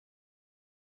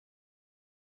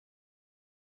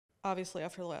Obviously,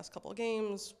 after the last couple of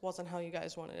games, wasn't how you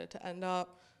guys wanted it to end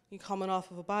up. You coming off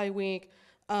of a bye week.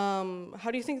 How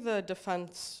do you think the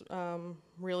defense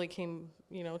really came,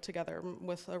 together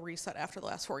with a reset after the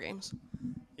last 4 games?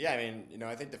 Yeah, I mean,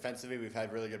 I think defensively we've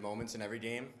had really good moments in every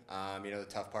game. The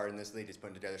tough part in this league is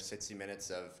putting together 60 minutes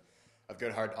of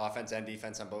good hard offense and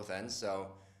defense on both ends. So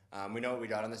we know what we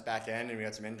got on this back end, and we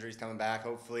got some injuries coming back,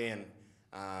 hopefully, and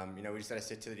we just got to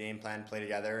stick to the game plan, play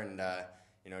together, and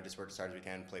just work as hard as we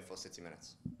can, play full 60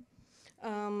 minutes.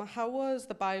 How was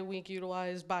the bye week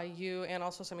utilized by you and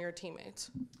also some of your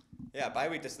teammates? Yeah, bye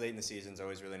week this late in the season is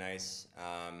always really nice.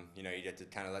 You get to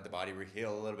kind of let the body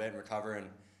heal a little bit and recover, and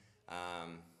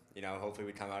hopefully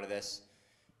we come out of this,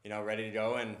 ready to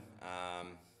go and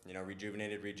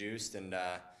rejuvenated, rejuiced, and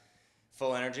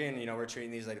full energy. And we're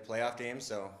treating these like a playoff game,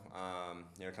 so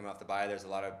coming off the bye, there's a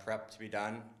lot of prep to be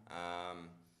done,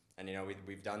 and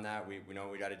we've done that. We know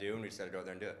what we got to do, and we just got to go out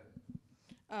there and do it.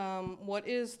 What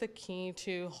is the key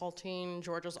to halting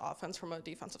Georgia's offense from a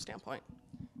defensive standpoint?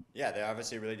 Yeah, they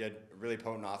obviously really did really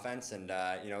potent offense, and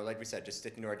like we said, just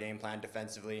sticking to our game plan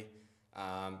defensively,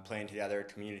 playing together,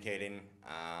 communicating,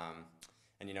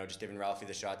 and just giving Ralphie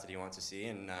the shots that he wants to see,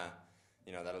 and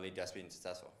that'll lead to us being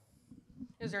successful.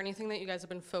 Is there anything that you guys have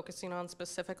been focusing on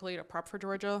specifically to prep for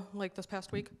Georgia, like this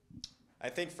past week? I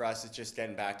think for us, it's just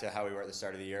getting back to how we were at the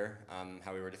start of the year,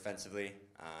 how we were defensively.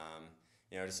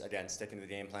 Just again sticking to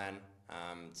the game plan.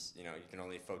 You can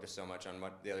only focus so much on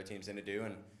what the other team's going to do,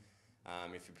 and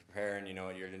if you prepare and you know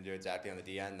what you're going to do exactly on the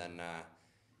D end, then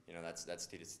that's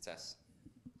key to success.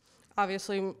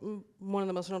 Obviously, one of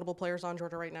the most notable players on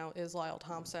Georgia right now is Lyle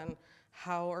Thompson.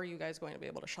 How are you guys going to be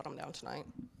able to shut him down tonight?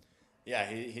 Yeah,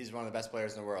 he's one of the best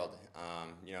players in the world.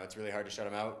 It's really hard to shut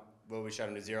him out. Will we shut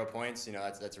him to 0 points?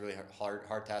 That's a really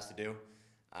hard task to do.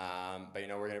 But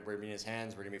we're gonna be in his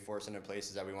hands. We're gonna be forcing him in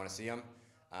places that we want to see him,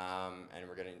 and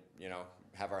we're gonna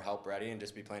have our help ready and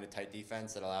just be playing a tight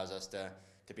defense that allows us to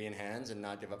be in hands and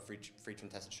not give up free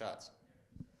contested shots.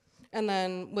 And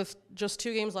then with just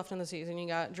 2 games left in the season, you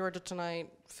got Georgia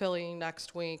tonight, Philly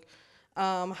next week.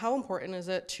 How important is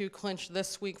it to clinch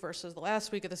this week versus the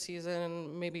last week of the season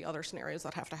and maybe other scenarios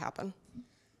that have to happen?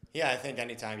 Yeah, I think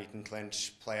anytime you can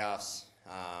clinch playoffs,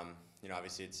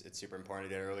 obviously it's super important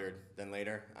to get it earlier than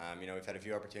later. We've had a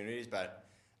few opportunities, but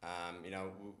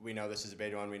we know this is a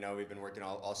big one. We know we've been working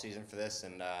all season for this,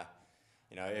 and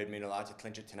it would mean a lot to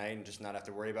clinch it tonight and just not have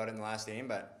to worry about it in the last game.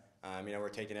 But we're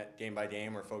taking it game by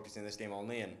game. We're focusing this game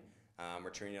only, and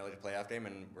we're treating it like a playoff game,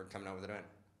 and we're coming out with a win.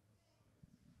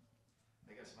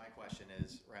 I guess my question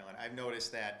is, Ryland, I've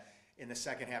noticed that in the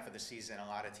second half of the season, a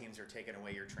lot of teams are taking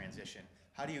away your transition.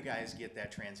 How do you guys get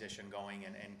that transition going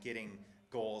and getting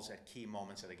goals at key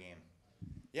moments of the game?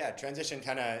 Yeah, transition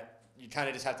you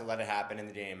just have to let it happen in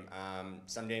the game.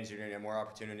 Some games you're going to get more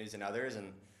opportunities than others,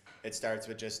 and it starts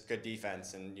with just good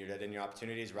defense, and you're getting your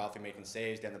opportunities, Ralphie making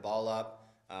saves, getting the ball up,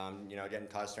 getting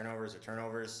caused turnovers or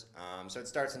turnovers. So it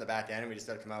starts in the back end, and we just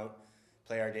got to come out,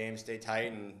 play our game, stay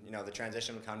tight, and the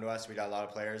transition will come to us. We got a lot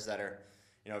of players that are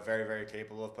very, very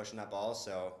capable of pushing that ball.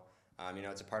 So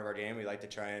it's a part of our game. We like to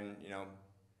try and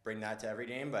bring that to every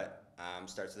game, but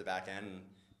starts at the back end,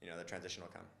 and the transition will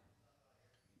come.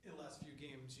 In the last few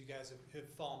games, you guys have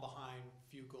fallen behind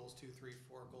a few goals, 2, 3,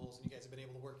 4 goals, and you guys have been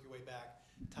able to work your way back,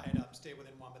 tie it up, stay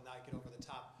within one, but not get over the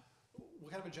top.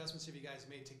 What kind of adjustments have you guys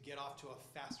made to get off to a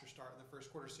faster start in the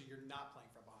first quarter so you're not playing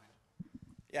from behind?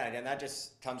 Yeah, again, that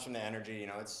just comes from the energy.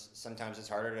 Sometimes it's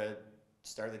harder to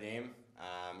start the game.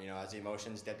 As the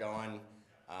emotions get going,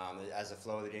 as the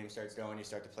flow of the game starts going, you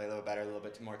start to play a little better, a little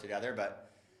bit more together.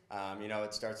 But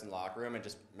it starts in the locker room and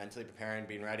just mentally preparing,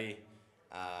 being ready,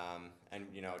 and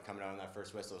coming out on that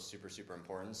first whistle is super, super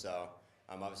important. So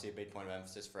obviously a big point of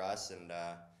emphasis for us, and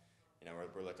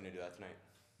we're looking to do that tonight.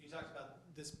 You talked about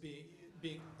this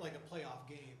being like a playoff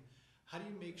game. How do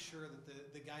you make sure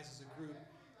that the guys as a group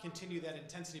continue that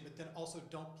intensity, but then also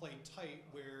don't play tight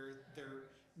where they're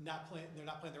not playing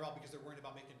their all because they're worried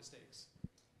about making mistakes?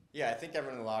 Yeah, I think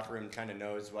everyone in the locker room kind of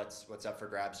knows what's up for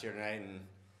grabs here tonight, and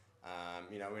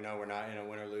we know we're not in a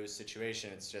win or lose situation.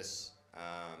 It's just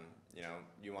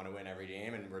you want to win every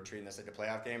game, and we're treating this like a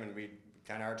playoff game, and we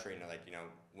kind of are treating it like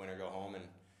win or go home.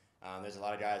 And there's a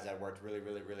lot of guys that worked really,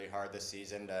 really, really hard this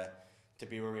season to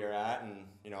be where we are at, and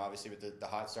obviously with the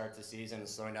hot start to the season,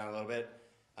 slowing down a little bit,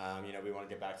 we want to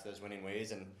get back to those winning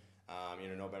ways, and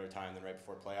no better time than right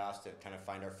before playoffs to kind of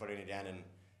find our footing again and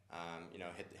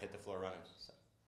hit the floor running. So.